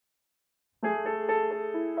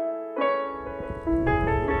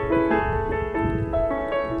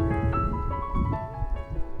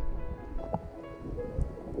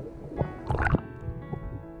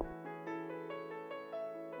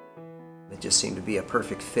just seem to be a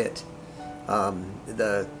perfect fit.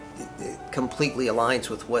 It completely aligns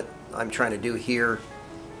with what I'm trying to do here,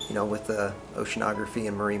 you know, with the oceanography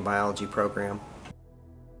and marine biology program.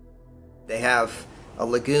 They have a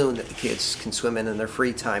lagoon that the kids can swim in their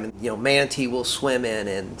free time, and you know, manatee will swim in,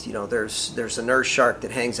 and you know, there's a nurse shark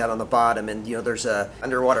that hangs out on the bottom, and you know, there's a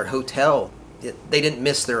underwater hotel. They didn't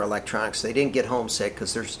miss their electronics. They didn't get homesick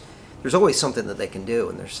because there's always something that they can do,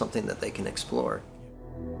 and there's something that they can explore.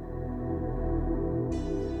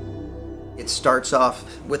 It starts off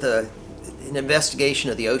with an investigation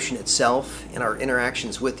of the ocean itself and our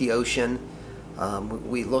interactions with the ocean.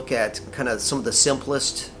 We look at kind of some of the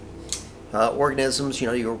simplest organisms, you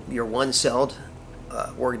know, your one-celled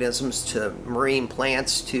organisms, to marine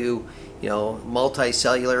plants, to, you know,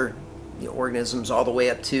 multicellular, you know, organisms, all the way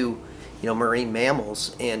up to, you know, marine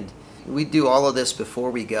mammals. And we do all of this before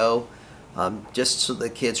we go, just so the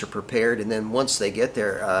kids are prepared. And then once they get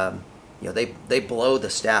there, you know, they blow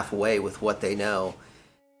the staff away with what they know.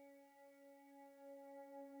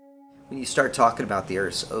 When you start talking about the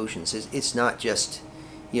Earth's oceans, it's not just,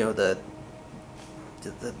 you know, the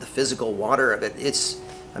physical water of it.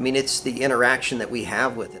 I mean, it's the interaction that we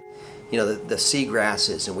have with it. You know, the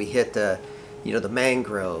seagrasses, and we hit the, you know, the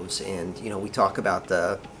mangroves, and you know, we talk about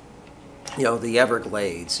the, you know, the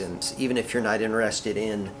Everglades. And even if you're not interested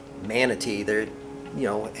in manatee, there, you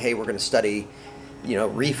know, hey, we're going to study, you know,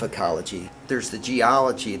 reef ecology. There's the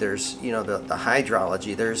geology. There's, you know, the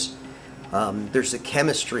hydrology. There's the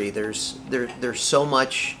chemistry. There's so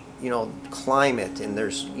much, you know, climate, and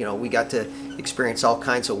there's, you know, we got to experience all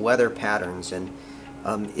kinds of weather patterns, and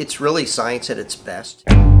it's really science at its best.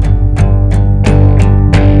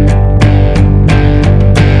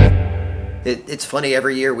 It's funny,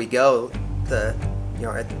 every year we go, you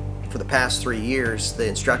know, for the past 3 years, the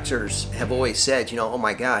instructors have always said, you know, oh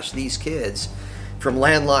my gosh, these kids from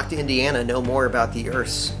landlocked Indiana know more about the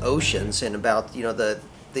Earth's oceans and about, you know, the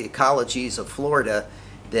ecologies of Florida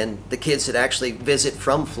than the kids that actually visit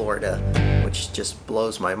from Florida, which just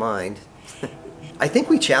blows my mind. I think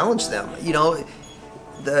we challenge them. You know,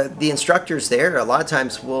 the instructors there, a lot of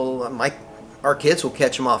times our kids will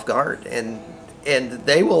catch them off guard, and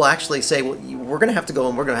they will actually say, well, we're going to have to go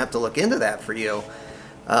and we're going to have to look into that for you.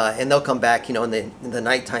 And they'll come back, you know, in the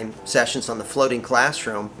nighttime sessions on the floating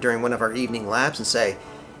classroom during one of our evening labs and say,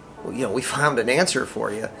 well, you know, we found an answer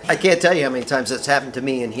for you. I can't tell you how many times that's happened to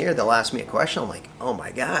me in here. They'll ask me a question. I'm like, oh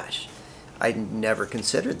my gosh, I'd never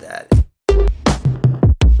considered that.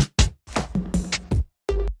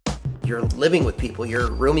 You're living with people,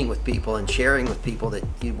 you're rooming with people, and sharing with people that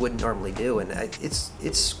you wouldn't normally do, and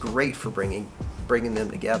it's great for bringing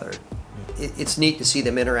them together. It's neat to see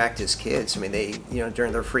them interact as kids. I mean, they, you know,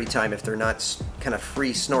 during their free time, if they're not kind of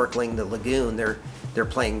free snorkeling the lagoon, they're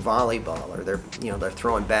playing volleyball, or they're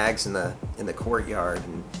throwing bags in the courtyard,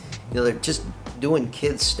 and you know, they're just doing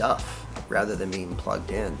kid stuff rather than being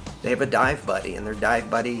plugged in. They have a dive buddy, and their dive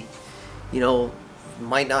buddy, you know,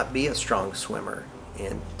 might not be a strong swimmer,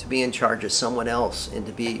 and to be in charge of someone else and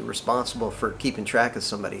to be responsible for keeping track of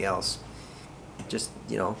somebody else, just,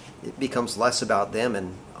 you know, it becomes less about them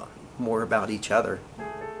and more about each other.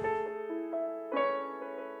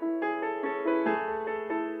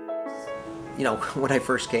 You know, when I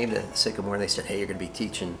first came to Sycamore, they said, hey, you're going to be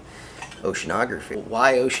teaching oceanography.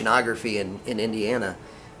 Why oceanography in Indiana?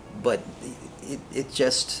 But it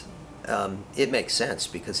just, it makes sense,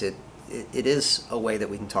 because it is a way that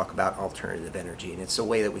we can talk about alternative energy, and it's a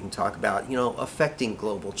way that we can talk about, you know, affecting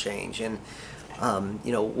global change, and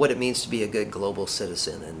you know, what it means to be a good global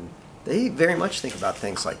citizen. And they very much think about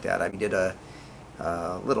things like that. I did a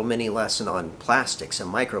little mini lesson on plastics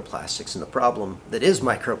and microplastics and the problem that is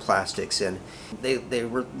microplastics, and they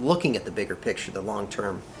were looking at the bigger picture, the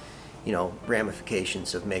long-term, you know,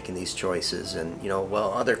 ramifications of making these choices. And you know,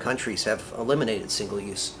 well, other countries have eliminated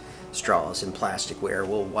single-use straws and plasticware.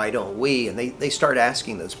 Well, why don't we? And they start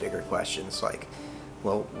asking those bigger questions, like,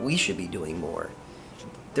 well, we should be doing more.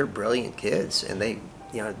 They're brilliant kids, and they,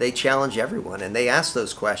 you know, they challenge everyone, and they ask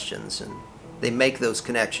those questions, and they make those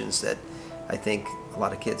connections that I think a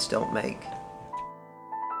lot of kids don't make.